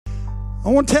I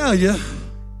want to tell you,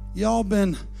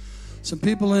 some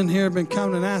people in here have been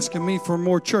coming and asking me for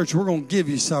more church. We're going to give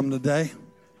you some today.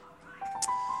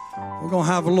 We're going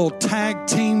to have a little tag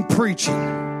team preaching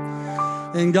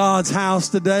in God's house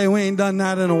today. We ain't done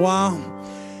that in a while.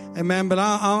 Amen. But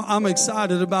I'm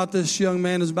excited about this young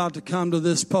man who's about to come to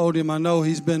this podium. I know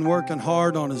he's been working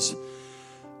hard on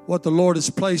what the Lord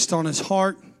has placed on his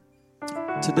heart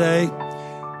today.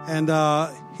 And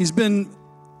he's been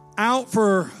out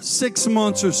for 6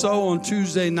 months or so on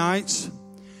Tuesday nights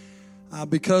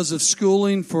because of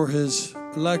schooling for his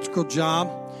electrical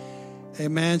job.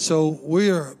 Amen. So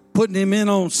we are putting him in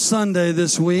on Sunday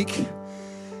this week.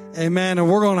 Amen.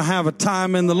 And we're going to have a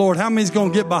time in the Lord. How many's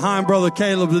going to get behind Brother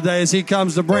Caleb today as he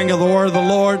comes to bring the word of the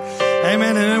Lord?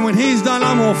 Amen. And then when he's done,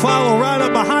 I'm going to follow right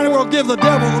up behind him. We'll give the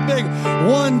devil a big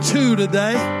 1-2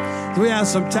 today. We have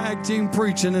some tag team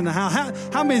preaching in the house.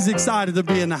 How many's excited to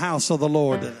be in the house of the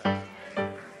Lord today?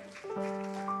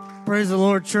 Praise the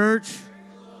Lord, church.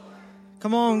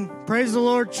 Come on, praise the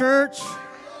Lord, church.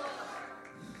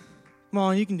 Come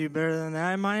on, you can do better than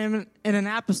that. Am I in an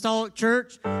apostolic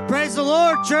church? Praise the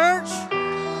Lord, church.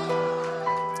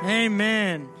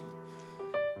 Amen.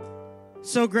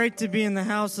 So great to be in the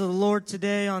house of the Lord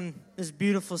today on this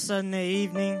beautiful Sunday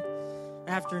evening,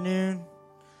 afternoon.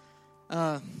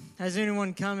 Has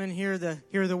anyone come in here to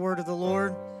hear the word of the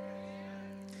Lord?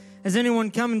 Has anyone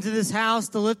come into this house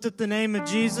to lift up the name of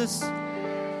Jesus?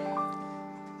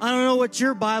 I don't know what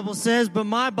your Bible says, but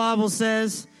my Bible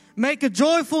says, make a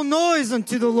joyful noise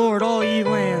unto the Lord, all ye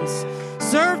lands.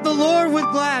 Serve the Lord with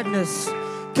gladness.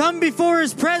 Come before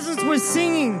his presence with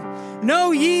singing.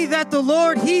 Know ye that the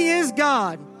Lord, he is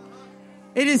God.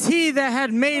 It is he that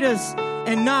had made us,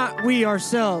 and not we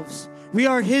ourselves. We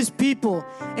are his people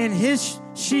and his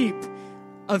sheep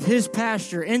of his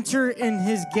pasture. Enter in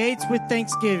his gates with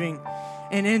thanksgiving,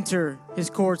 and enter his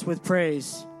courts with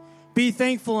praise. Be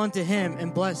thankful unto him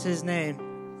and bless his name.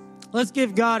 Let's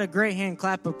give God a great hand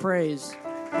clap of praise.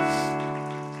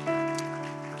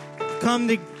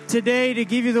 Come today to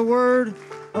give you the word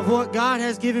of what God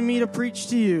has given me to preach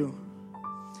to you.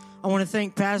 I want to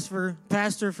thank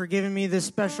Pastor for giving me this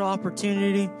special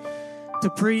opportunity to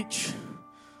preach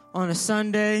on a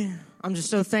Sunday. I'm just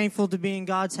so thankful to be in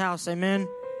God's house. Amen.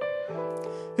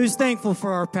 Who's thankful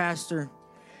for our pastor?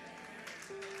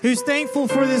 Who's thankful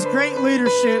for this great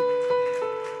leadership?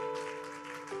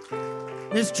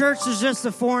 This church is just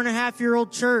a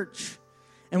 4.5-year-old church.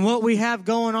 And what we have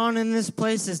going on in this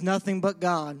place is nothing but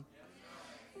God.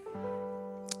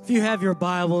 If you have your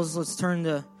Bibles, let's turn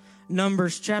to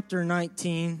Numbers chapter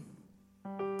 19.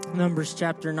 Numbers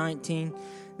chapter 19.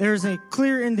 There's a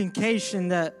clear indication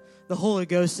that the Holy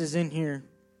Ghost is in here.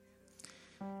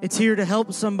 It's here to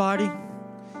help somebody.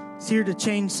 It's here to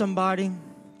change somebody.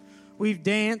 We've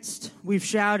danced, we've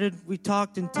shouted, we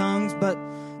talked in tongues, but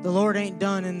the Lord ain't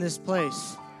done in this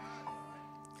place.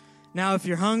 Now, if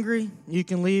you're hungry, you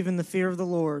can leave in the fear of the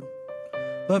Lord.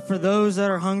 But for those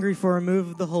that are hungry for a move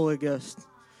of the Holy Ghost,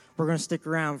 we're going to stick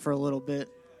around for a little bit.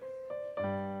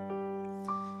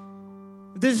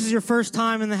 If this is your first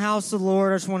time in the house of the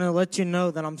Lord, I just want to let you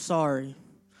know that I'm sorry.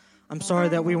 I'm sorry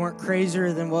that we weren't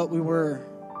crazier than what we were.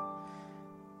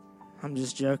 I'm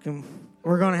just joking.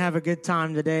 We're going to have a good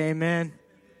time today, amen.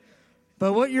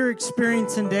 But what you're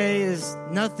experiencing today is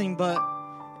nothing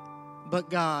but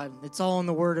God. It's all in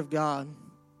the Word of God.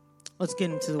 Let's get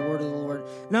into the Word of the Lord.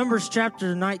 Numbers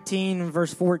chapter 19 and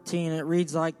verse 14, it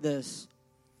reads like this.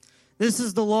 This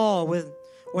is the law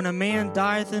when a man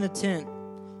dieth in a tent,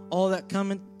 all that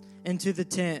cometh into the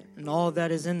tent and all that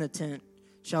is in the tent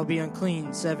shall be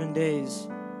unclean 7 days.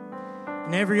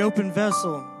 And every open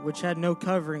vessel which had no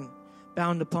covering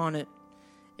bound upon it,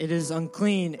 it is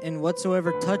unclean, and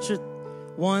whatsoever toucheth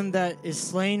one that is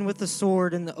slain with a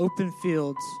sword in the open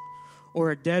fields,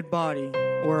 or a dead body,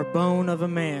 or a bone of a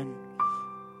man,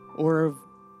 or of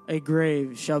a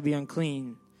grave shall be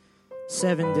unclean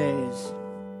 7 days.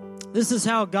 This is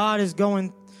how God is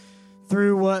going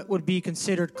through what would be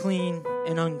considered clean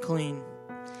and unclean.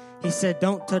 He said,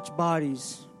 don't touch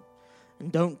bodies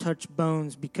and don't touch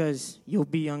bones because you'll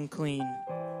be unclean.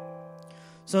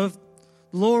 So if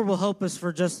the Lord will help us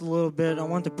for just a little bit, I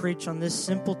want to preach on this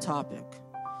simple topic,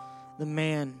 the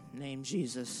man named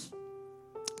Jesus.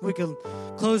 We can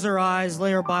close our eyes,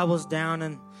 lay our Bibles down,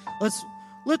 and let's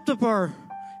lift up our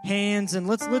hands and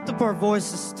let's lift up our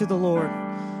voices to the Lord.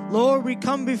 Lord, we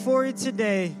come before you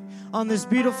today on this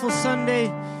beautiful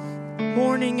Sunday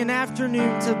morning and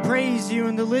afternoon to praise you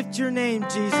and to lift your name,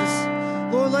 Jesus.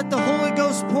 Lord, let the Holy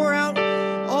Ghost pour out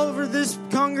all over this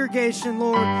congregation,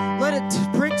 Lord. Let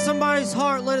it prick somebody's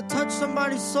heart. Let it touch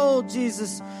somebody's soul,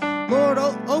 Jesus. Lord,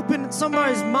 open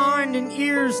somebody's mind and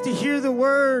ears to hear the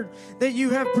word that you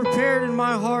have prepared in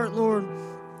my heart, Lord.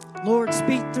 Lord,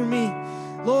 speak through me.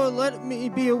 Lord, let me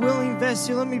be a willing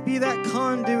vessel. Let me be that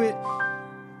conduit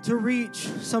to reach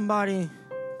somebody.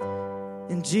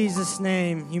 In Jesus'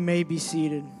 name, you may be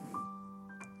seated.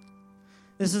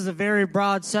 This is a very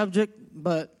broad subject,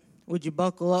 but would you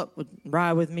buckle up,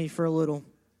 ride with me for a little?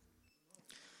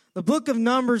 The book of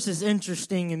Numbers is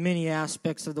interesting in many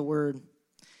aspects of the word.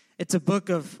 It's a book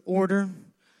of order.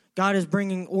 God is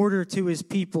bringing order to his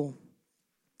people.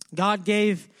 God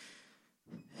gave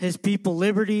his people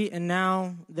liberty, and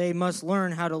now they must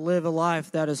learn how to live a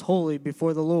life that is holy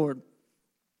before the Lord.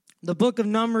 The book of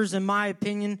Numbers, in my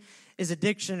opinion, is a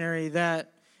dictionary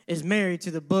that is married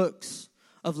to the books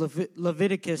of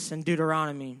Leviticus and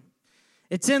Deuteronomy.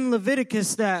 It's in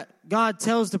Leviticus that God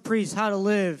tells the priests how to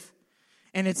live,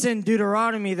 and it's in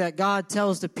Deuteronomy that God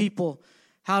tells the people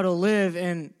how to live.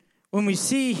 And when we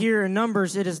see here in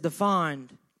Numbers, it is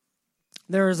defined.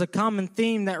 There is a common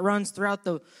theme that runs throughout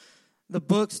the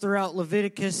books, throughout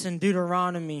Leviticus and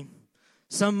Deuteronomy.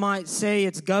 Some might say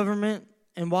it's government,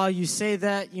 and while you say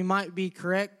that, you might be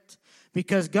correct,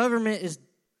 because government is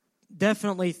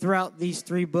definitely throughout these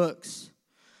three books.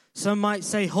 Some might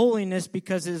say holiness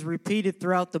because it is repeated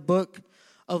throughout the book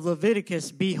of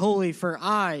Leviticus. Be holy, for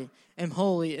I am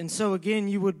holy. And so again,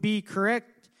 you would be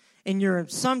correct in your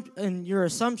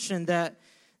assumption that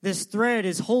this thread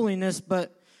is holiness,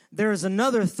 but there is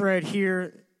another thread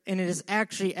here, and it is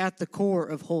actually at the core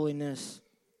of holiness.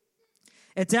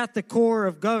 It's at the core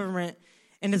of government,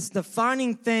 and it's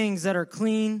defining things that are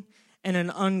clean and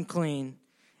an unclean.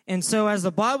 And so as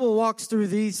the Bible walks through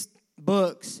these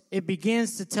books, it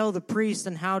begins to tell the priest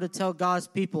and how to tell God's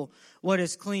people what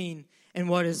is clean and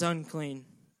what is unclean.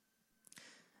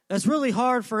 That's really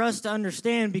hard for us to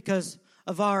understand because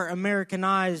of our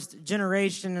Americanized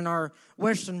generation and our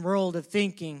Western world of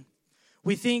thinking.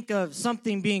 We think of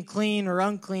something being clean or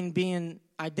unclean being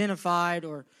identified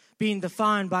or being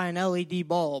defined by an LED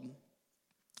bulb.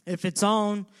 If it's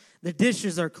on, the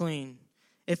dishes are clean.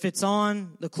 If it's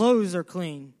on, the clothes are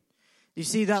clean. You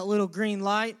see that little green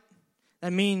light?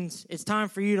 That means it's time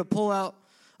for you to pull out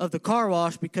of the car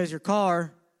wash because your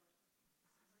car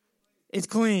is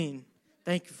clean.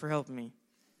 Thank you for helping me.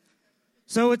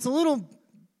 So it's a little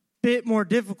bit more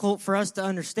difficult for us to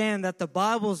understand that the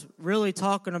Bible's really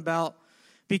talking about,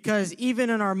 because even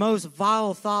in our most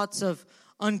vile thoughts of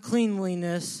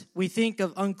uncleanliness, we think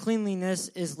of uncleanliness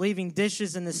as leaving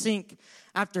dishes in the sink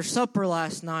after supper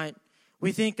last night.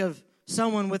 We think of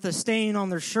someone with a stain on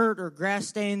their shirt or grass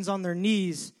stains on their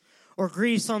knees or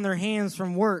grease on their hands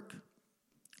from work.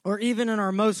 Or even in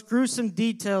our most gruesome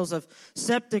details of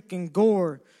septic and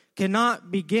gore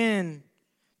cannot begin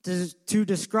to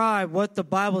describe what the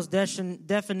Bible's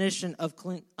definition of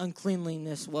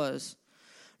uncleanliness was.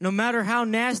 No matter how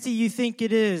nasty you think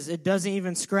it is, it doesn't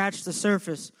even scratch the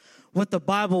surface what the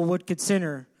Bible would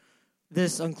consider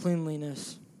this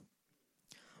uncleanliness.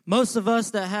 Most of us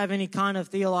that have any kind of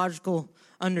theological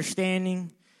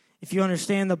understanding, if you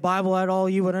understand the Bible at all,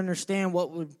 you would understand what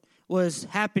was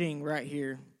happening right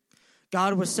here.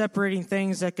 God was separating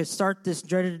things that could start this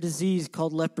dreaded disease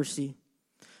called leprosy.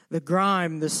 The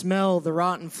grime, the smell, the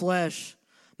rotten flesh.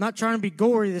 I'm not trying to be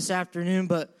gory this afternoon,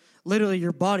 but literally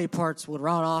your body parts would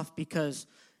rot off because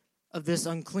of this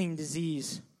unclean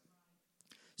disease.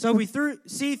 So we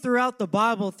see throughout the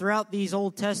Bible, throughout these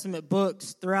Old Testament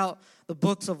books, throughout the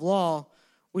books of law,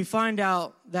 we find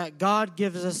out that God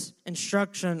gives us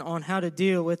instruction on how to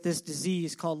deal with this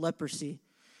disease called leprosy.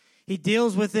 He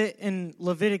deals with it in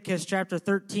Leviticus chapter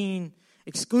 13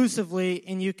 exclusively,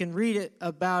 and you can read it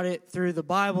about it through the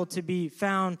Bible. To be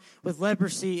found with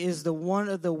leprosy is one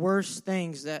of the worst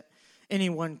things that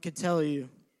anyone could tell you.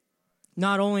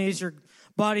 Not only is your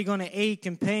body going to ache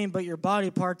and pain, but your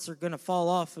body parts are going to fall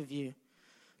off of you.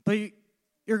 But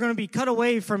you're going to be cut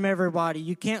away from everybody.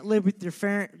 You can't live with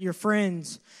your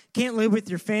friends. Can't live with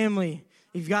your family.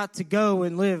 You've got to go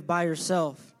and live by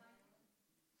yourself.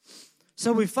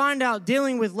 So we find out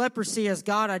dealing with leprosy as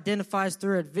God identifies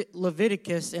through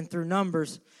Leviticus and through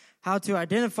Numbers how to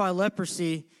identify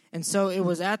leprosy. And so it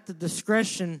was at the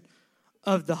discretion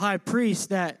of the high priest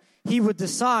that he would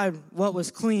decide what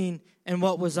was clean and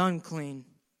what was unclean.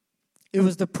 It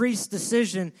was the priest's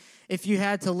decision if you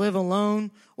had to live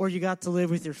alone or you got to live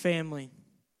with your family.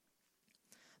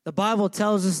 The Bible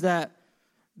tells us that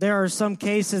there are some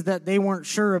cases that they weren't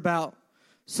sure about.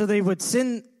 So they would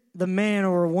send the man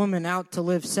or a woman out to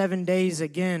live 7 days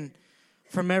again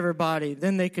from everybody.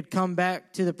 Then they could come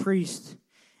back to the priest,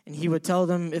 and he would tell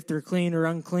them if they're clean or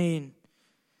unclean.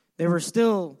 There were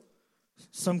still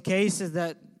some cases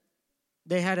that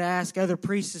they had to ask other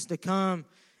priests to come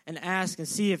and ask and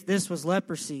see if this was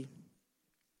leprosy.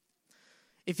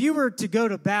 If you were to go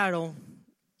to battle,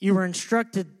 you were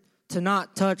instructed to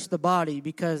not touch the body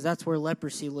because that's where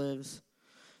leprosy lives.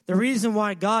 The reason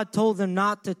why God told them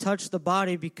not to touch the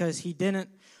body because he didn't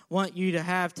want you to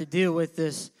have to deal with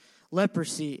this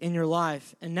leprosy in your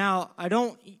life. And now I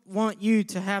don't want you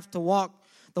to have to walk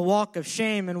the walk of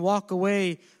shame and walk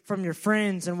away from your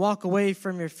friends and walk away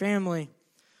from your family.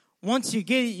 Once you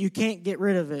get it, you can't get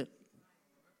rid of it.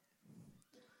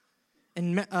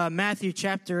 In Matthew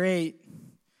chapter 8,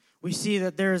 we see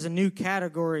that there is a new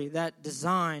category that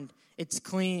designed. It's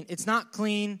clean. It's not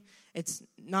clean. It's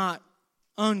not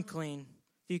unclean.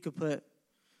 If you could put,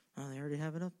 they already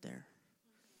have it up there.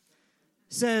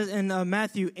 It says in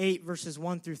Matthew 8, verses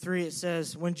 1 through 3, it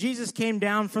says, "When Jesus came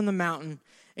down from the mountain,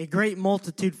 a great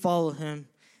multitude followed him.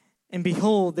 And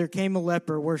behold, there came a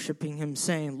leper worshiping him,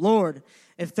 saying, 'Lord,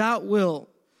 if thou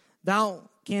wilt, thou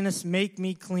canst make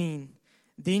me clean.'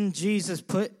 Then Jesus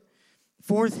put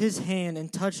forth his hand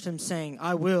and touched him, saying,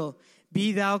 'I will,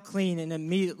 be thou clean.' And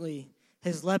immediately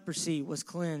his leprosy was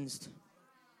cleansed."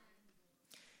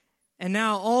 And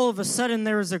now all of a sudden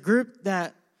there is a group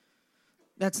that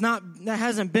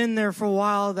hasn't been there for a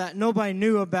while, that nobody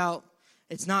knew about.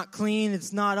 It's not clean,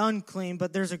 it's not unclean,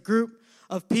 but there's a group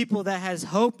of people that has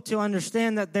hope to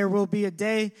understand that there will be a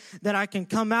day that I can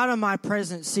come out of my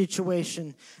present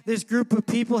situation. This group of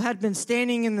people had been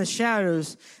standing in the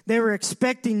shadows. They were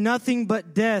expecting nothing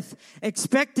but death,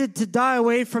 expected to die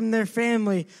away from their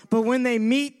family. But when they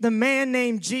meet the man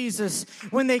named Jesus,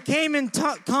 when they came in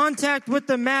contact with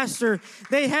the Master,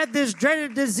 they had this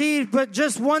dreaded disease, but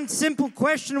just one simple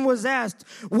question was asked: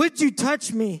 "Would you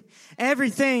touch me?"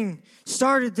 Everything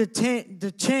started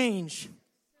to change.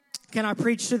 Can I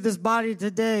preach to this body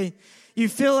today? You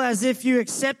feel as if you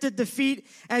accepted defeat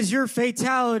as your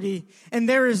fatality and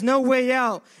there is no way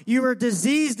out. You are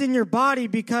diseased in your body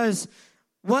because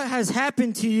what has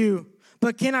happened to you.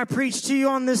 But can I preach to you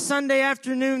on this Sunday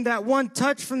afternoon that one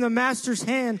touch from the Master's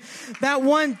hand, that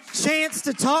one chance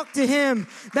to talk to him,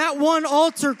 that one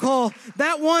altar call,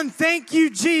 that one thank you,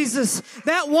 Jesus,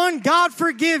 that one God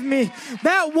forgive me,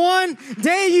 that one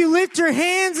day you lift your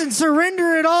hands and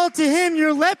surrender it all to him,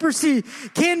 your leprosy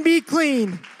can be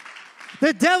clean.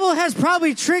 The devil has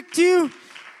probably tricked you.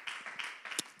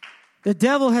 The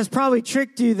devil has probably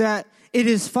tricked you that it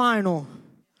is final.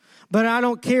 But I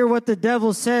don't care what the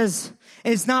devil says.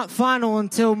 It's not final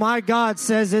until my God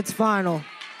says it's final.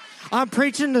 I'm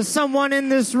preaching to someone in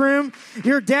this room.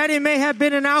 Your daddy may have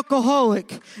been an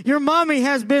alcoholic. Your mommy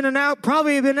has been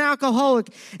probably been an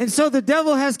alcoholic. And so the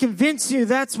devil has convinced you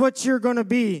that's what you're going to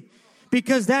be.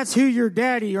 Because that's who your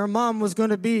daddy or mom was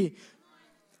going to be.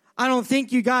 I don't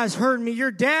think you guys heard me.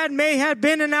 Your dad may have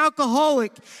been an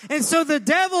alcoholic. And so the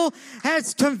devil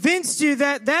has convinced you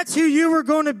that that's who you were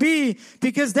going to be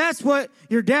because that's what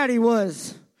your daddy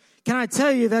was. Can I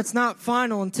tell you that's not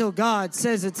final until God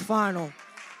says it's final?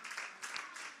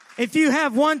 If you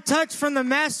have one touch from the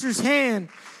Master's hand,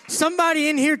 somebody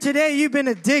in here today, you've been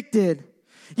addicted.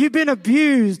 You've been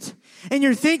abused. And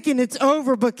you're thinking it's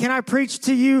over, but can I preach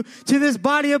to you, to this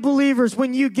body of believers,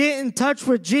 when you get in touch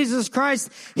with Jesus Christ,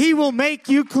 he will make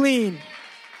you clean.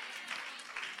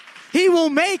 He will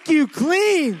make you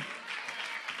clean.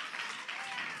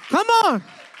 Come on.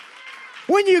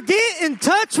 When you get in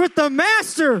touch with the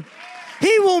Master,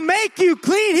 he will make you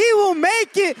clean. He will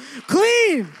make it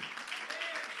clean.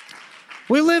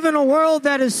 We live in a world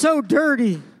that is so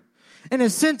dirty in a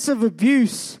sense of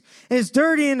abuse. It's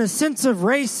dirty in a sense of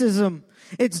racism.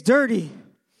 It's dirty.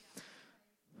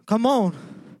 Come on.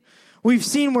 We've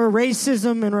seen where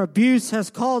racism and abuse has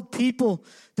called people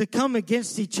to come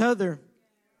against each other.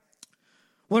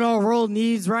 What our world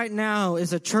needs right now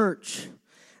is a church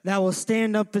that will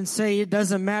stand up and say, it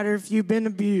doesn't matter if you've been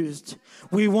abused.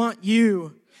 We want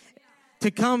you to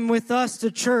come with us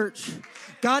to church.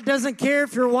 God doesn't care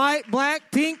if you're white,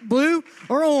 black, pink, blue,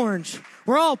 or orange.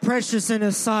 We're all precious in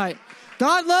his sight.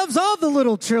 God loves all the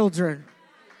little children.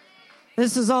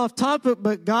 This is off topic,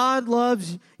 but God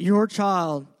loves your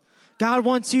child. God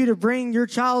wants you to bring your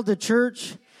child to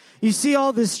church. You see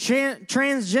all this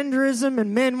transgenderism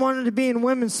and men wanting to be in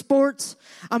women's sports.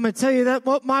 I'm going to tell you that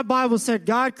what my Bible said.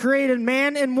 God created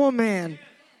man and woman.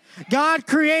 God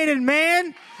created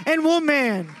man and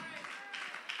woman.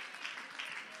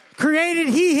 Created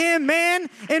he, him, man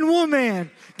and woman.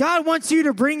 God wants you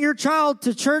to bring your child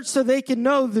to church so they can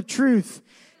know the truth.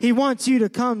 He wants you to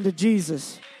come to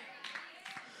Jesus.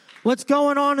 What's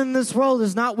going on in this world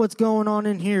is not what's going on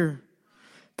in here.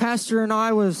 Pastor and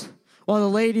I while the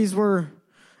ladies were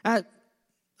at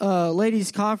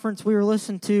ladies' conference. We were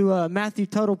listening to Matthew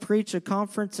Tuttle preach a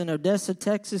conference in Odessa,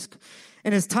 Texas,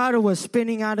 and his title was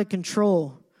Spinning Out of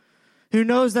Control. Who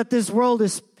knows that this world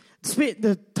is,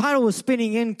 the title was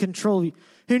Spinning in Control.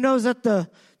 Who knows that the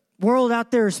world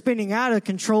out there is spinning out of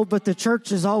control, but the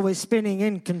church is always spinning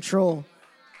in control.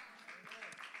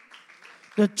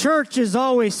 The church is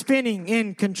always spinning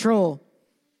in control.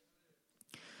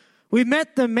 We've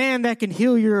met the man that can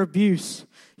heal your abuse,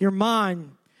 your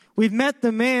mind. We've met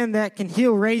the man that can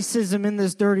heal racism in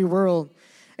this dirty world.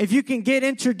 If you can get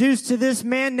introduced to this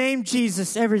man named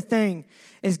Jesus, everything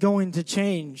is going to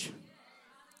change.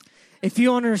 If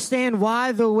you understand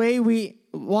why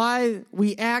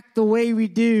we act the way we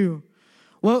do,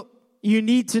 what you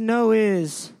need to know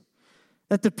is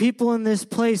that the people in this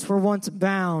place were once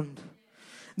bound.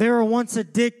 They were once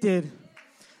addicted.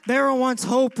 They were once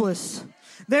hopeless.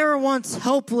 They were once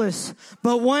helpless.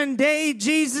 But one day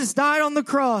Jesus died on the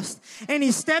cross and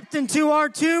he stepped into our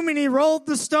tomb and he rolled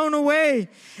the stone away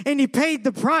and he paid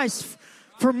the price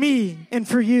for me and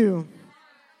for you.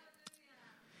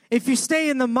 If you stay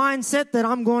in the mindset that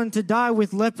I'm going to die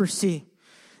with leprosy,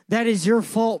 that is your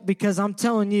fault, because I'm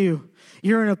telling you,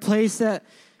 you're in a place that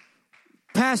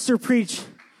pastor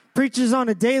preaches on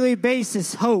a daily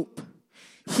basis, hope,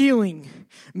 healing,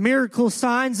 miracle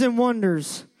signs and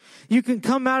wonders. You can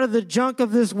come out of the junk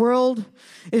of this world,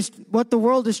 is what the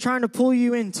world is trying to pull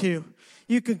you into.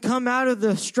 You can come out of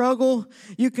the struggle.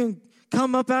 You can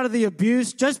come up out of the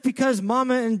abuse. Just because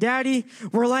mama and daddy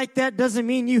were like that doesn't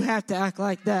mean you have to act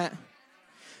like that.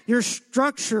 Your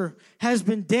structure has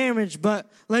been damaged, but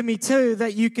let me tell you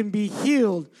that you can be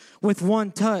healed with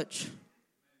one touch.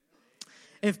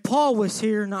 If Paul was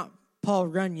here, not Paul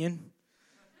Runyon,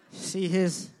 see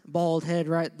his bald head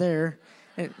right there,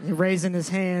 raising his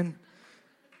hand.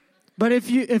 But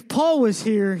if Paul was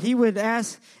here, we would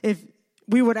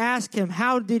ask him,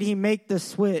 how did he make the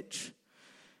switch?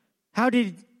 How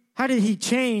did he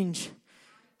change?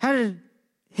 How did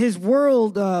his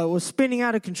world was spinning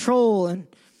out of control? And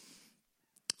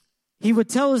he would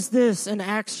tell us this in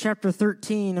Acts chapter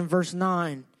 13 and verse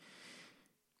 9.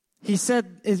 He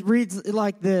said, it reads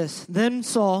like this: Then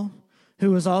Saul,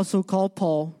 who was also called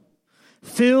Paul,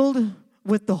 filled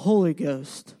with the Holy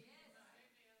Ghost.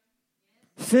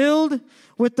 Filled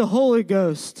with the Holy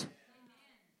Ghost.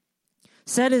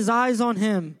 Set his eyes on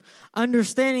him,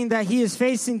 understanding that he is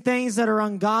facing things that are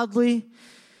ungodly,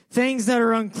 things that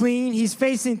are unclean. He's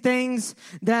facing things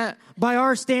that by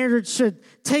our standards should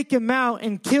take him out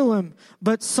and kill him.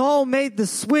 But Saul made the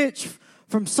switch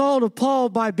from Saul to Paul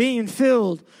by being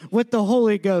filled with the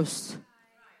Holy Ghost.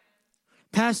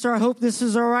 Pastor, I hope this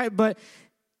is all right, but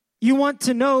you want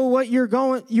to know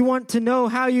you want to know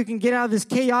how you can get out of this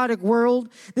chaotic world,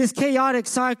 this chaotic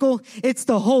cycle. It's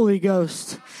the Holy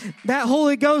Ghost. That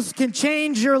Holy Ghost can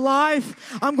change your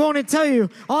life. I'm going to tell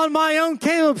you, on my own,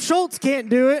 Caleb Schultz can't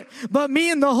do it, but me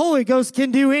and the Holy Ghost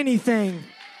can do anything.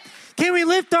 Can we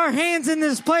lift our hands in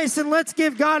this place and let's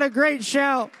give God a great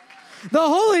shout? The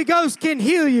Holy Ghost can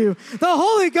heal you. The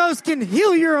Holy Ghost can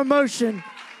heal your emotion.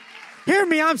 Hear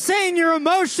me, I'm saying your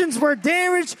emotions were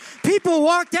damaged. People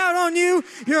walked out on you.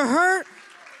 You're hurt,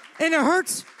 and it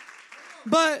hurts.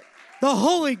 But the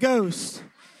Holy Ghost,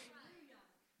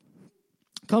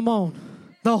 come on,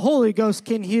 the Holy Ghost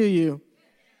can heal you.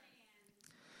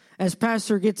 As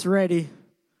Pastor gets ready,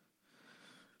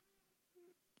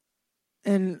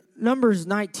 in Numbers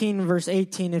 19, verse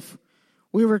 18, if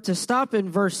we were to stop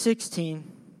in verse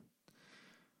 16,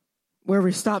 where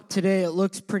we stopped today, it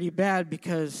looks pretty bad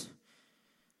because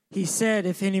he said,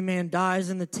 if any man dies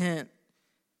in the tent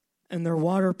and their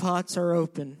water pots are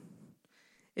open,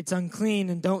 it's unclean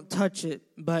and don't touch it.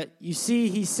 But you see,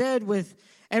 he said with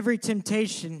every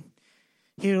temptation,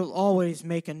 he'll always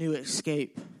make a new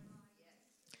escape.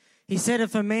 He said,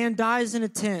 if a man dies in a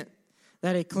tent,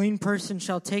 that a clean person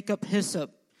shall take up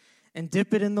hyssop and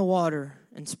dip it in the water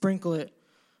and sprinkle it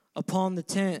upon the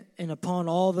tent and upon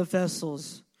all the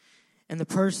vessels and the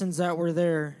persons that were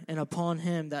there, and upon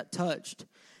him that touched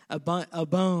a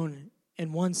bone,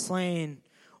 and one slain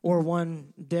or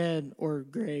one dead or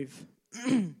grave.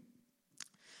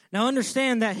 Now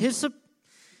understand that hyssop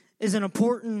is an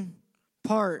important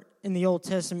part in the Old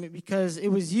Testament because it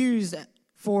was used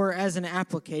as an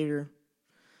applicator.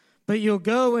 But you'll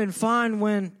go and find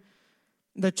when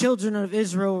the children of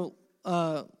Israel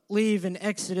leave in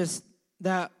Exodus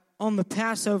that on the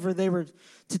Passover they were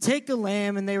to take a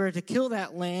lamb and they were to kill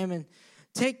that lamb and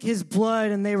take his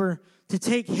blood, and they were to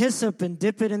take hyssop and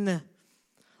dip it in the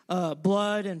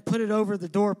blood and put it over the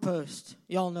doorpost.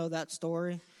 Y'all know that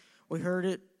story. We heard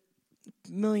it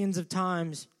millions of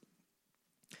times.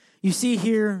 You see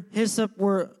here, hyssop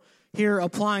were here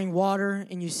applying water,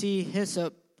 and you see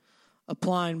hyssop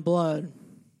applying blood.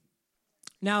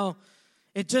 Now,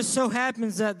 it just so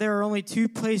happens that there are only 2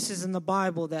 places in the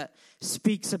Bible that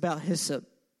speaks about hyssop.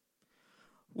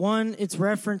 One, it's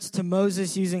reference to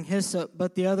Moses using hyssop,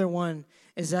 but the other one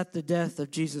is at the death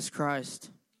of Jesus Christ.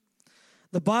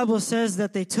 The Bible says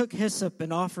that they took hyssop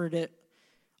and offered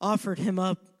him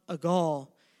up a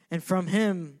gall, and from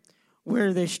him,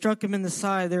 where they struck him in the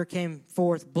side, there came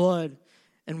forth blood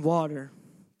and water.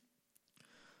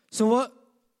 So what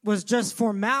was just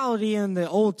formality in the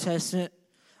Old Testament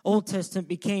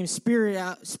became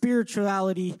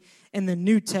spirituality in the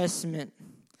New Testament.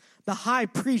 The high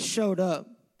priest showed up.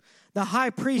 The high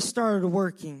priest started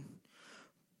working.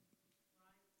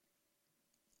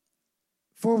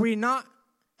 For we not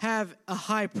have a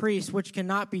high priest which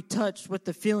cannot be touched with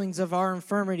the feelings of our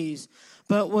infirmities,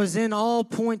 but was in all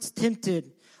points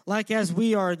tempted, like as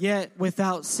we are, yet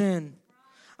without sin.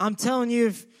 I'm telling you,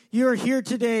 if you're here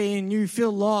today and you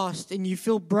feel lost and you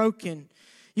feel broken,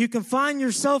 you can find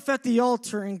yourself at the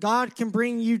altar and God can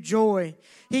bring you joy.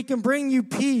 He can bring you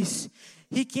peace.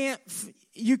 You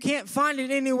can't find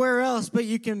it anywhere else, but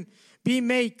you can be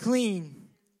made clean.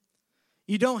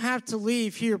 You don't have to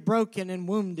leave here broken and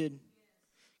wounded.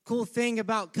 Cool thing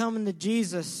about coming to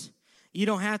Jesus, you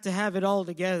don't have to have it all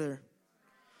together.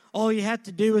 All you have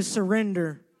to do is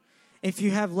surrender. If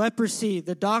you have leprosy,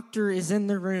 the doctor is in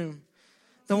the room.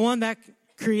 The one that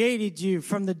created you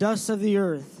from the dust of the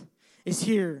earth is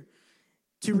here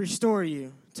to restore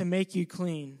you, to make you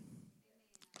clean.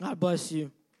 God bless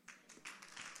you.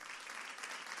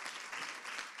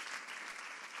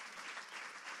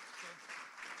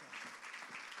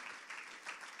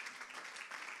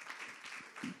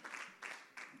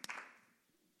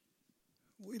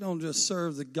 We don't just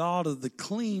serve the God of the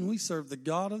clean, we serve the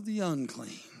God of the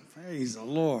unclean. Praise the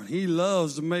Lord. He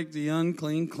loves to make the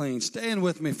unclean clean. Stand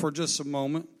with me for just a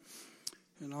moment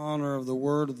in honor of the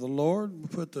word of the Lord. We'll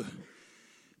put the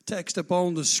text up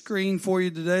on the screen for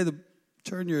you today.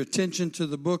 Turn your attention to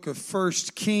the book of 1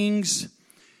 Kings,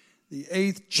 the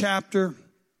 8th chapter,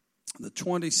 the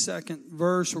 22nd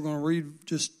verse. We're going to read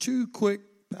just 2 quick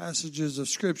passages of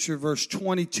Scripture, verse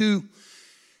 22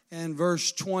 and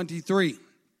verse 23.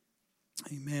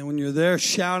 Amen. When you're there,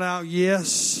 shout out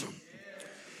yes.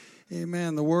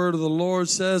 Amen. The word of the Lord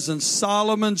says, and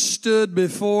Solomon stood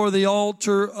before the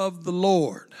altar of the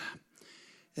Lord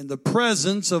in the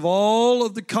presence of all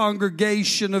of the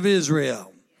congregation of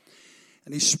Israel.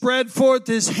 And he spread forth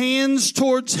his hands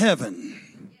towards heaven.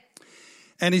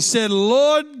 And he said,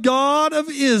 Lord God of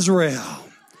Israel,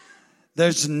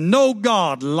 there's no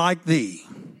God like thee.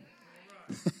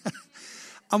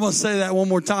 I'm going to say that one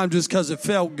more time just because it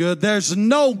felt good. There's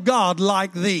no God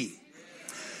like thee.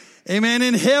 Amen.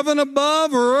 In heaven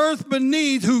above or earth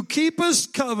beneath, who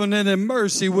keepest covenant and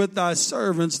mercy with thy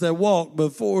servants that walk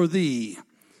before thee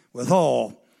with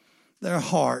all their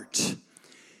heart.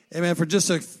 Amen. For just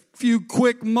a few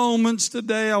quick moments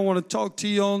today, I want to talk to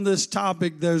you on this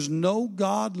topic. There's no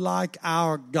God like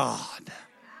our God.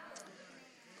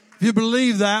 If you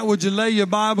believe that, would you lay your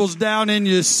Bibles down in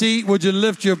your seat? Would you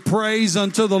lift your praise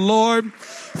unto the Lord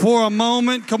for a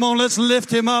moment? Come on, let's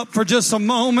lift him up for just a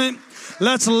moment.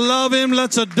 Let's love him.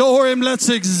 Let's adore him. Let's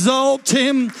exalt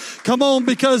him. Come on,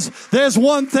 because there's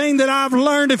one thing that I've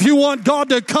learned. If you want God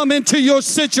to come into your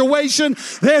situation,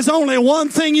 there's only one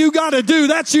thing you got to do.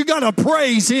 That's you got to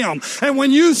praise him. And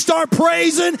when you start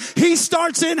praising, he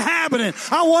starts inhabiting.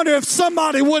 I wonder if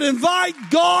somebody would invite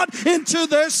God into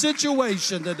their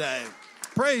situation today.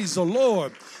 Praise the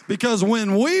Lord. Because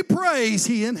when we praise,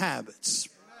 he inhabits.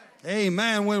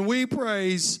 Amen. When we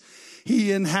praise,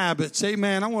 he inhabits.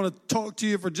 Amen. I want to talk to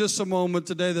you for just a moment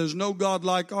today. There's no God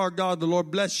like our God. The Lord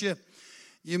bless you.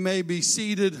 You may be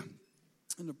seated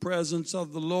in the presence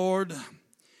of the Lord.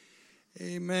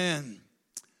 Amen.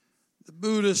 The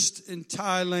Buddhist in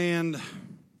Thailand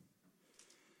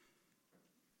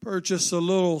purchased a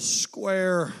little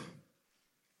square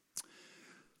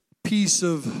piece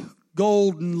of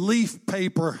golden leaf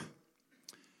paper.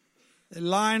 They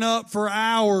line up for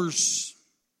hours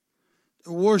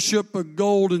to worship a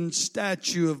golden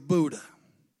statue of Buddha.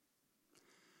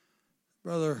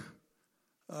 Brother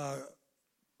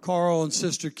Carl and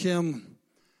Sister Kim,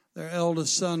 their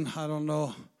eldest son, I don't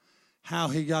know how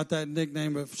he got that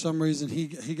nickname, but for some reason he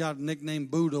got a nickname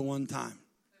Buddha one time.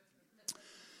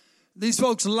 These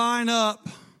folks line up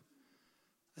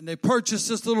and they purchase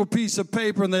this little piece of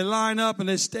paper and they line up and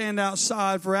they stand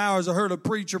outside for hours. I heard a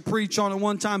preacher preach on it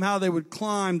one time how they would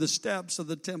climb the steps of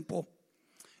the temple.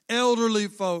 Elderly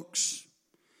folks,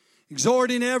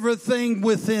 exhorting everything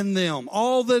within them,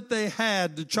 all that they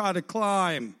had to try to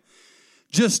climb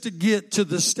just to get to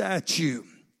the statue.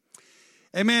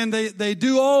 Amen. They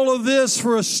do all of this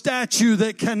for a statue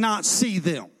that cannot see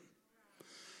them.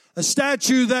 A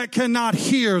statue that cannot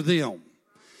hear them.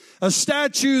 A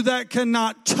statue that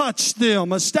cannot touch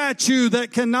them. A statue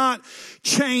that cannot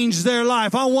change their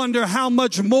life. I wonder how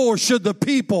much more should the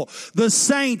people, the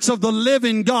saints of the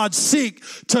living God, seek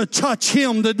to touch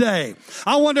him today.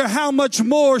 I wonder how much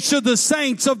more should the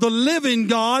saints of the living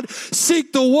God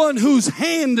seek the one whose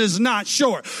hand is not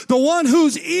short, the one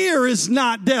whose ear is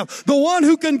not deaf, the one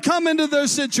who can come into their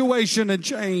situation and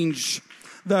change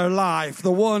their life,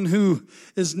 the one who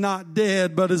is not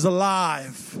dead but is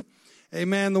alive.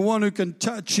 Amen. The one who can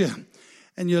touch you,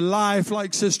 and your life,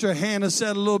 like Sister Hannah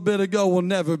said a little bit ago, will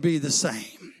never be the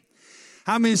same.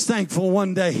 How many is thankful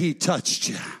one day he touched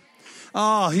you?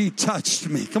 Oh, he touched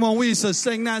me. Come on, we used to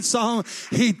sing that song.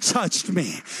 He touched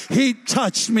me. He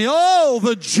touched me. Oh,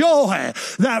 the joy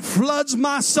that floods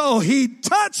my soul. He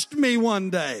touched me one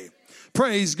day.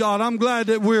 Praise God. I'm glad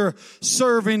that we're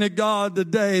serving a God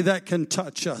today that can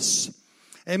touch us.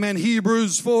 Amen.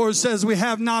 Hebrews 4 says we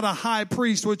have not a high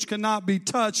priest which cannot be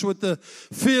touched with the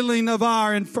feeling of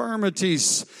our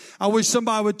infirmities. I wish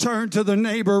somebody would turn to their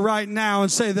neighbor right now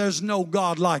and say, there's no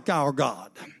God like our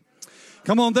God.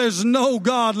 Come on, there's no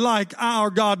God like our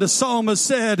God. The psalmist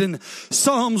said in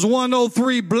Psalms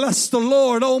 103, bless the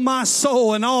Lord, O my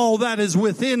soul, and all that is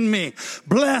within me.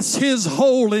 Bless his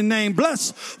holy name.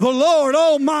 Bless the Lord,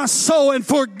 O my soul, and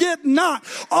forget not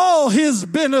all his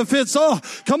benefits. Oh,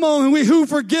 come on, who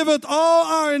forgiveth all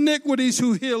our iniquities,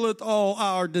 who healeth all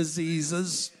our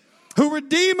diseases, who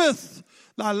redeemeth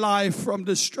thy life from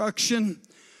destruction,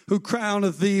 who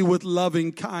crowneth thee with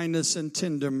loving kindness and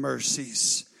tender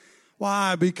mercies.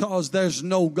 Why? Because there's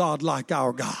no God like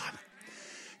our God.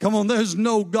 Come on, there's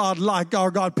no God like our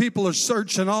God. People are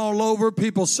searching all over.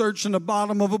 People searching the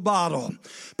bottom of a bottle.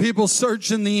 People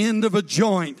searching the end of a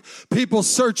joint. People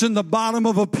searching the bottom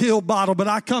of a pill bottle. But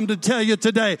I come to tell you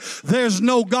today, there's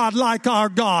no God like our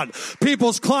God.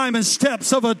 People's climbing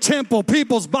steps of a temple.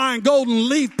 People's buying golden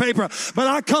leaf paper. But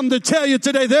I come to tell you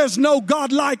today, there's no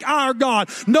God like our God.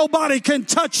 Nobody can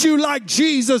touch you like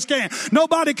Jesus can.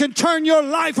 Nobody can turn your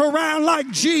life around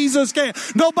like Jesus can.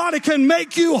 Nobody can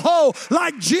make you whole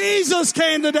like Jesus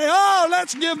can today. Oh,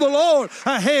 let's give the Lord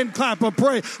a hand clap of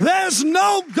praise. There's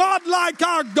no God like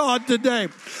our God today.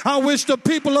 I wish the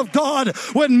people of God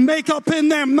would make up in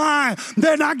their mind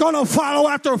they're not going to follow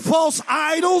after false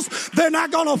idols. They're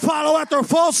not going to follow after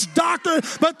false doctrine,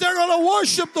 but they're going to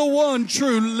worship the one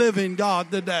true living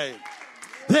God today.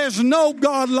 There's no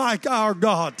God like our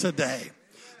God today.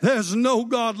 There's no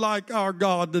God like our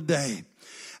God today.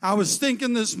 I was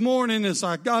thinking this morning as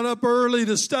I got up early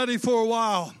to study for a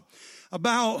while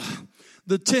about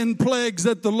the 10 plagues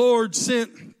that the Lord sent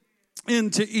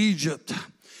into Egypt.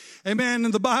 Amen.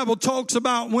 And the Bible talks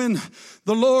about when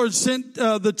the Lord sent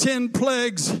the 10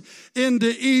 plagues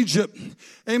into Egypt.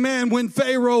 Amen. When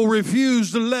Pharaoh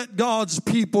refused to let God's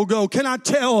people go. Can I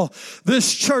tell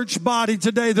this church body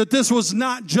today that this was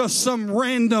not just some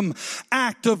random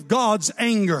act of God's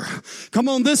anger. Come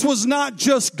on, this was not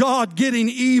just God getting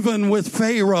even with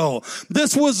Pharaoh.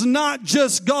 This was not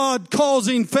just God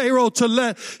causing Pharaoh to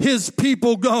let his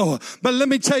people go. But let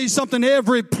me tell you something.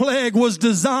 Every plague was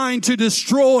designed to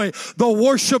destroy the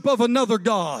worship of another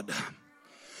God.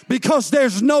 Because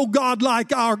there's no God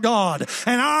like our God.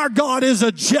 And our God is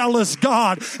a jealous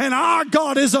God. And our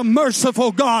God is a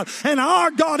merciful God. And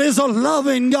our God is a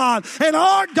loving God. And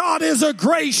our God is a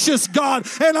gracious God.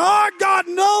 And our God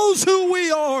knows who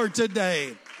we are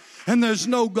today. And there's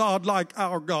no God like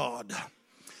our God.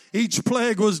 Each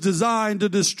plague was designed to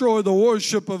destroy the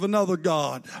worship of another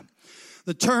God.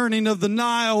 The turning of the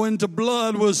Nile into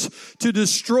blood was to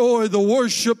destroy the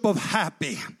worship of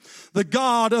Happy, the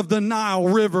god of the Nile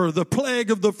River. The plague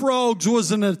of the frogs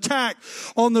was an attack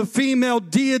on the female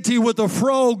deity with a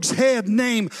frog's head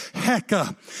named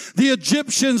Heka. The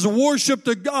Egyptians worshipped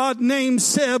a god named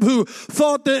Seb, who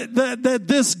thought that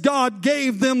this god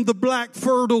gave them the black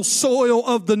fertile soil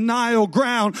of the Nile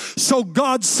ground. So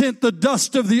God sent the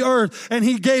dust of the earth and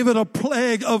he gave it a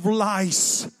plague of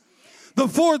lice. The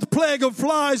fourth plague of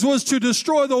flies was to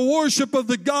destroy the worship of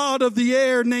the god of the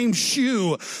air named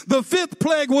Shu. The fifth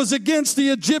plague was against the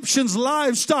Egyptians'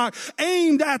 livestock,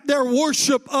 aimed at their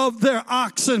worship of their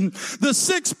oxen. The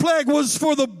sixth plague was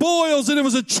for the boils, and it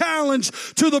was a challenge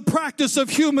to the practice of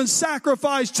human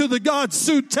sacrifice to the gods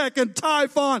Sutek and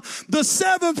Typhon. The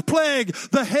seventh plague,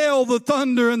 the hail, the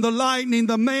thunder, and the lightning,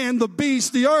 the man, the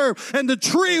beast, the herb, and the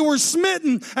tree were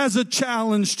smitten as a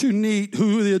challenge to Neet,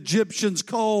 who the Egyptians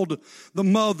called the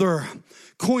mother,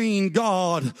 queen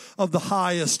god of the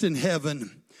highest in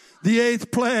heaven. The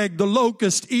 8th plague, the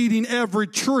locust eating every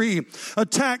tree,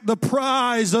 attacked the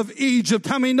prize of Egypt.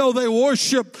 How many know they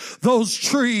worship those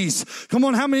trees? Come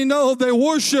on, how many know they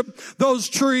worship those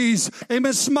trees?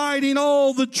 Amen. Smiting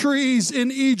all the trees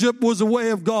in Egypt was a way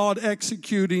of God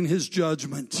executing his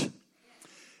judgment.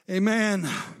 Amen.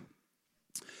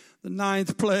 The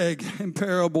 9th plague,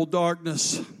 imperishable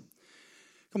darkness,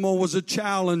 come on, was a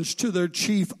challenge to their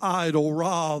chief idol,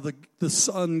 Ra, the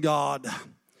sun god.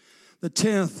 The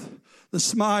 10th, the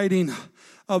smiting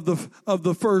of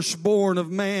the firstborn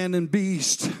of man and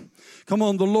beast. Come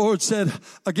on, the Lord said,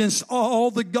 against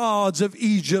all the gods of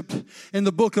Egypt, in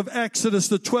the book of Exodus,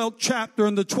 the 12th chapter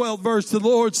and the 12th verse, the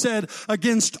Lord said,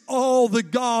 against all the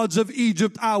gods of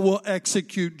Egypt, I will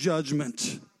execute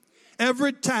judgment.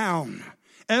 Every town,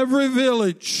 every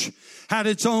village had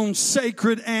its own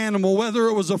sacred animal, whether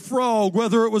it was a frog,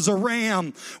 whether it was a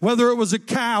ram, whether it was a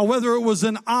cow, whether it was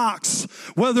an ox,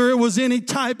 whether it was any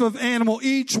type of animal.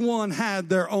 Each one had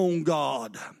their own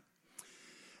God.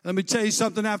 Let me tell you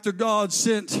something. After God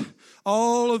sent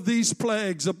all of these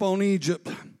plagues upon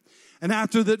Egypt, and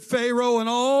after that Pharaoh and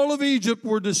all of Egypt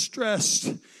were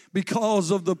distressed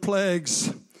because of the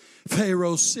plagues,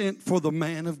 Pharaoh sent for the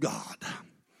man of God.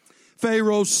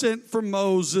 Pharaoh sent for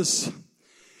Moses.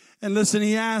 And listen,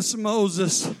 he asked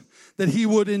Moses that he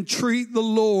would entreat the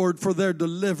Lord for their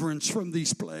deliverance from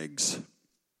these plagues.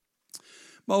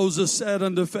 Moses said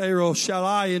unto Pharaoh, shall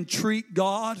I entreat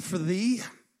God for thee?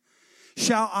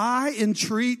 Shall I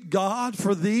entreat God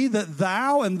for thee that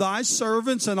thou and thy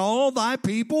servants and all thy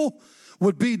people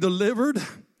would be delivered?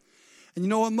 And you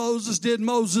know what Moses did?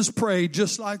 Moses prayed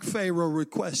just like Pharaoh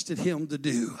requested him to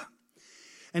do.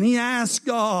 And he asked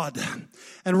God,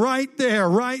 and right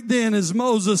then, as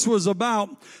Moses was about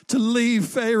to leave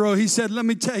Pharaoh, he said, let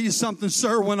me tell you something,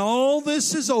 sir. When all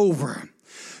this is over,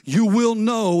 you will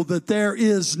know that there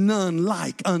is none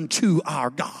like unto our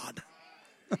God.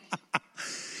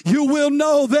 You will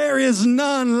know there is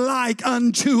none like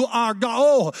unto our God.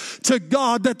 Oh, to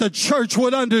God that the church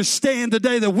would understand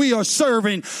today that we are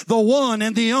serving the one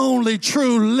and the only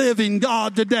true living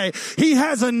God today. He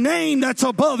has a name that's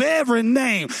above every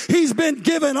name. He's been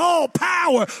given all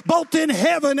power, both in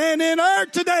heaven and in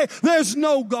earth today. There's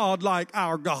no God like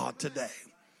our God today.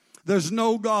 There's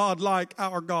no God like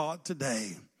our God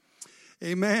today.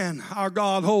 Amen. Our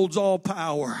God holds all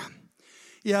power.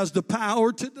 He has the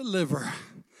power to deliver.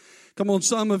 Come on,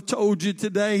 some have told you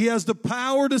today, he has the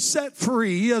power to set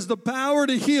free. He has the power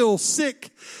to heal sick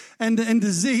and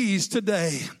disease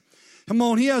today. Come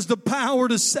on, he has the power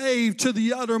to save to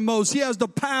the uttermost. He has the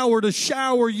power to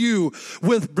shower you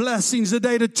with blessings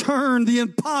today, to turn the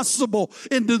impossible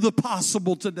into the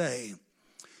possible today,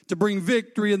 to bring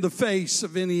victory in the face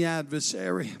of any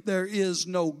adversary. There is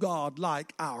no God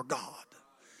like our God.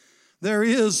 There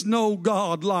is no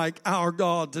God like our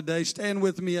God today. Stand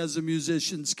with me as the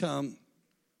musicians come.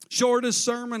 Shortest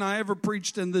sermon I ever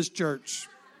preached in this church.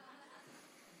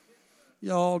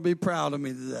 Y'all be proud of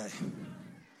me today.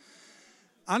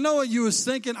 I know what you was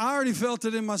thinking. I already felt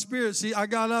it in my spirit. See, I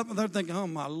got up and they're thinking, oh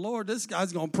my Lord, this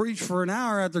guy's going to preach for an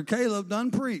hour after Caleb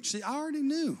done preached. See, I already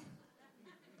knew.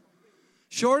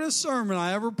 Shortest sermon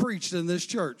I ever preached in this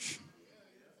church.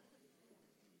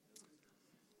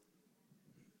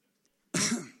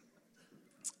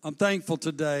 I'm thankful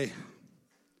today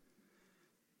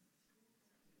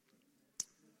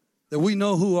that we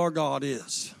know who our God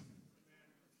is.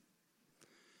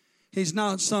 He's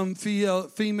not some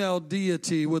female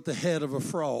deity with the head of a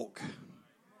frog.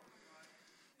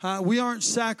 We aren't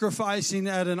sacrificing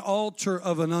at an altar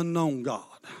of an unknown God.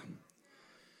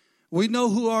 We know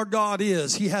who our God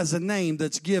is. He has a name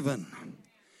that's given.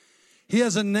 He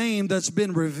has a name that's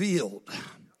been revealed.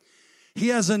 He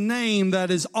has a name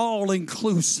that is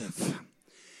all-inclusive.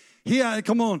 He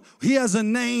has a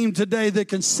name today that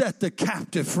can set the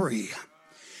captive free.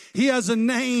 He has a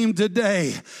name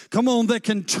today, that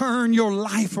can turn your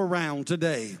life around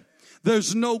today.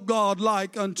 There's no God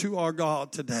like unto our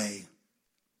God today.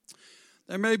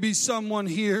 There may be someone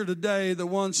here today that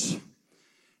once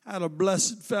had a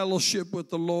blessed fellowship with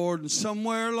the Lord, and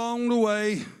somewhere along the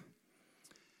way,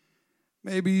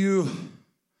 maybe you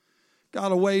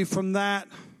got away from that.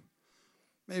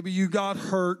 Maybe you got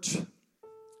hurt.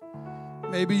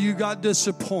 Maybe you got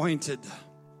disappointed.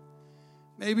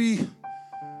 Maybe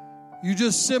you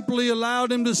just simply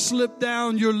allowed him to slip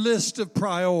down your list of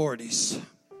priorities.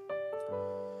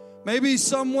 Maybe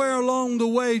somewhere along the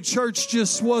way, church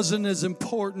just wasn't as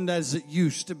important as it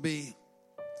used to be.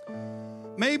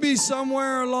 Maybe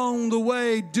somewhere along the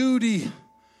way, duty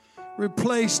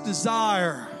replaced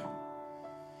desire.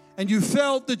 and you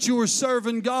felt that you were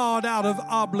serving God out of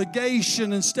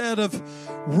obligation instead of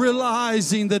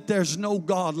realizing that there's no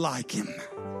God like Him.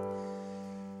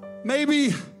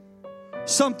 Maybe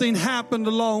something happened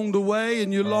along the way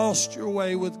and you lost your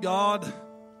way with God.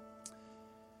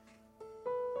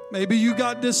 Maybe you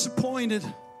got disappointed.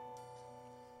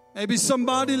 Maybe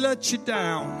somebody let you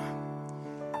down.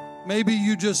 Maybe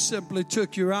you just simply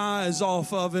took your eyes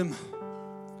off of Him.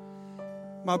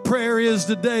 My prayer is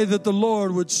today that the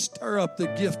Lord would stir up the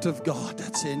gift of God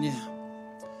that's in you.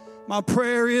 My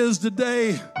prayer is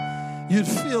today you'd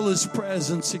feel His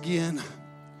presence again.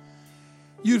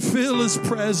 You'd feel His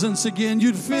presence again.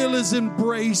 You'd feel His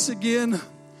embrace again.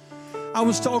 I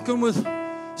was talking with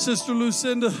Sister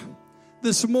Lucinda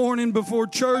this morning before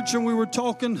church, and we were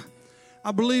talking,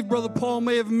 I believe Brother Paul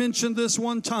may have mentioned this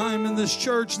one time in this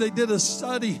church. They did a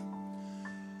study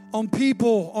on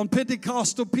people, on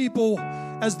Pentecostal people,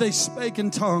 as they spake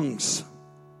in tongues.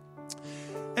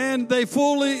 And they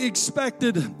fully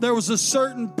expected there was a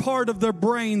certain part of their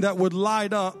brain that would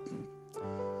light up.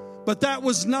 But that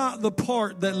was not the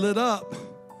part that lit up.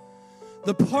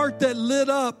 The part that lit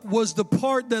up was the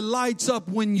part that lights up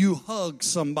when you hug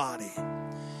somebody,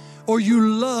 or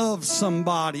you love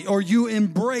somebody, or you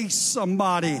embrace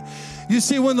somebody. You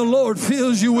see, when the Lord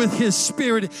fills you with His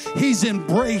Spirit, He's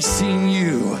embracing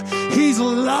you. He's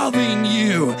loving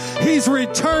you. He's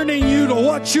returning you to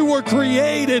what you were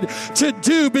created to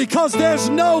do, because there's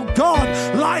no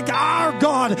God like our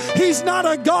God. He's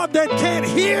not a God that can't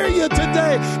hear you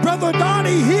today. Brother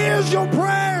Donnie hears your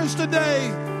prayers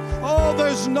today. Oh,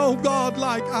 there's no God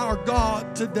like our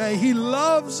God today. He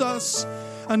loves us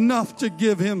enough to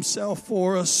give Himself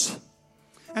for us.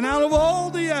 And out of all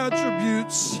the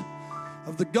attributes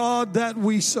of the God that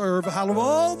we serve, out of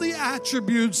all the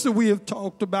attributes that we have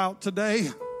talked about today,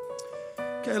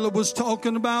 Caleb was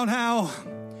talking about how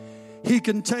He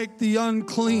can take the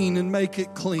unclean and make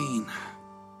it clean.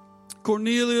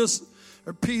 Cornelius,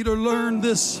 or Peter, learned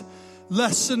this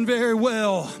lesson very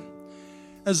well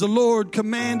as the Lord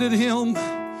commanded him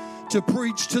to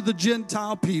preach to the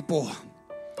Gentile people.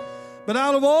 But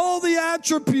out of all the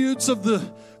attributes of the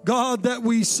God that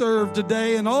we serve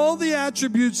today, and all the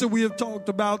attributes that we have talked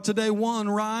about today, one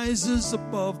rises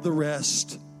above the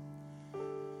rest.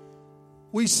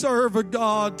 We serve a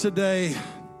God today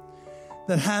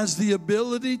that has the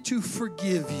ability to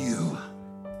forgive you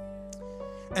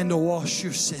and to wash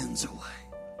your sins away.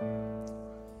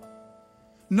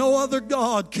 No other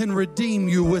God can redeem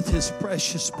you with His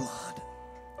precious blood.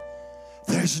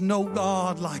 There's no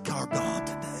God like our God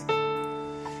today.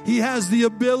 He has the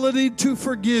ability to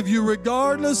forgive you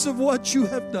regardless of what you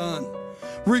have done,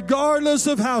 regardless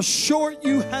of how short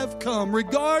you have come,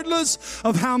 regardless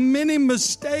of how many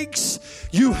mistakes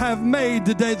you have made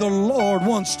today. The Lord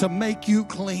wants to make you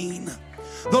clean.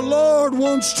 The Lord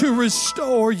wants to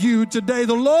restore you today.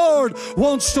 The Lord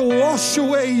wants to wash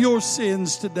away your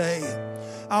sins today.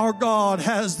 Our God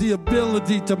has the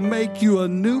ability to make you a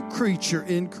new creature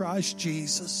in Christ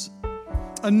Jesus.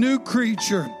 A new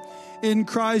creature in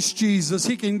Christ Jesus.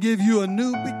 He can give you a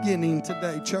new beginning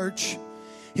today, church.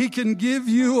 He can give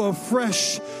you a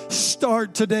fresh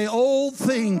start today. Old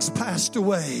things passed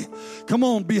away. Come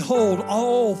on, behold,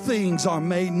 all things are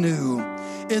made new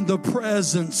in the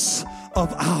presence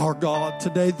of our God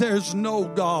today. There's no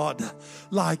God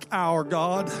like our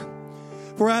God.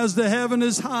 For as the heaven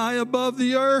is high above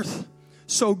the earth,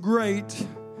 so great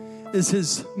is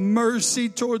His mercy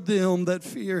toward them that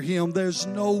fear Him. There's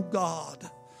no God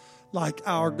like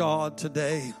our God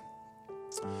today.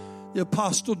 The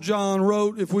Apostle John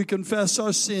wrote, if we confess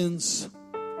our sins.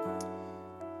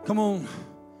 Come on.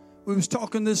 We was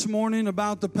talking this morning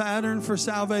about the pattern for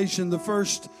salvation. The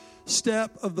first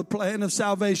step of the plan of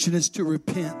salvation is to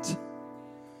repent.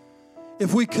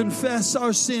 If we confess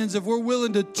our sins, if we're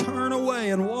willing to turn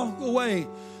away and walk away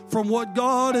from what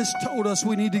God has told us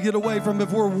we need to get away from,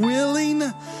 if we're willing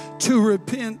to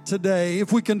repent today,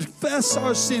 if we confess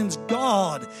our sins,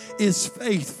 God is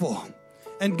faithful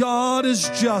and God is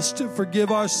just to forgive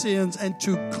our sins and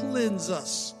to cleanse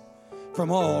us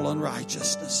from all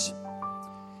unrighteousness.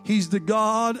 He's the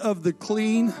God of the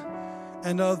clean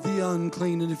and of the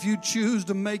unclean. And if you choose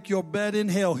to make your bed in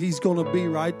hell, He's going to be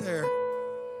right there.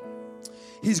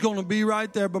 He's going to be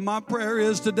right there. But my prayer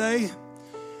is today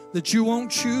that you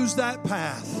won't choose that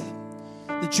path,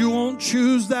 that you won't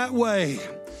choose that way,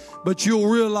 but you'll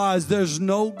realize there's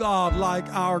no God like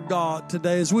our God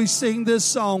today. As we sing this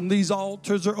song, these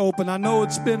altars are open. I know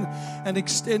it's been an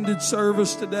extended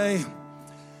service today,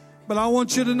 but I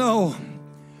want you to know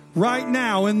right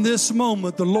now in this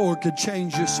moment, the Lord could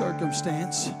change your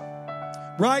circumstance.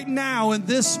 Right now, in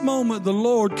this moment, the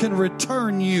Lord can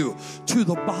return you to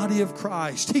the body of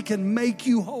Christ. He can make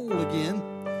you whole again.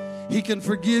 He can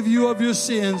forgive you of your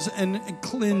sins and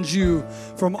cleanse you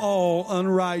from all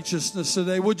unrighteousness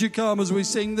today. Would you come as we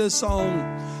sing this song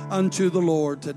unto the Lord today?